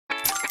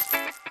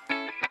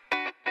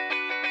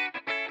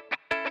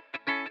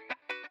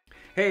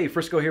Hey,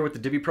 Frisco here with the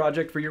Divi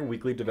project for your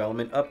weekly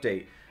development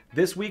update.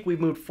 This week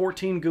we've moved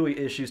 14 GUI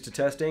issues to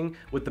testing,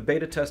 with the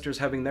beta testers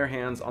having their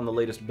hands on the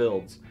latest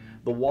builds.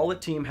 The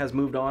wallet team has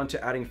moved on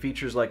to adding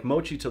features like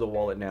Mochi to the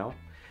wallet now,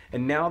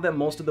 and now that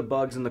most of the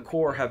bugs in the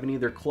core have been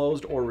either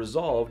closed or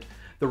resolved,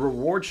 the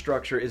reward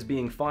structure is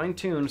being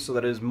fine-tuned so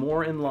that it is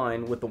more in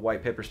line with the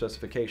white paper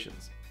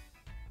specifications.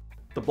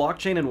 The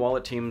blockchain and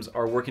wallet teams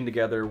are working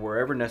together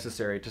wherever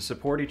necessary to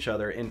support each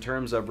other in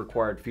terms of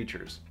required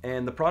features,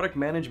 and the product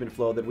management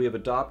flow that we have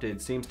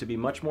adopted seems to be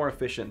much more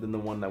efficient than the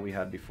one that we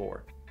had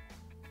before.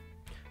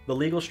 The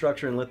legal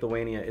structure in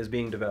Lithuania is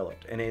being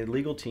developed, and a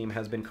legal team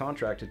has been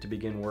contracted to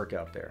begin work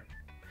out there.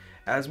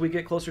 As we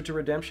get closer to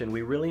redemption,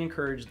 we really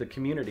encourage the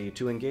community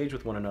to engage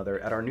with one another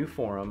at our new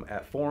forum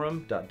at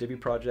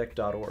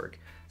forum.diviproject.org.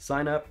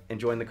 Sign up and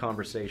join the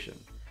conversation.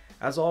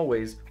 As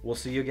always, we'll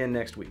see you again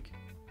next week.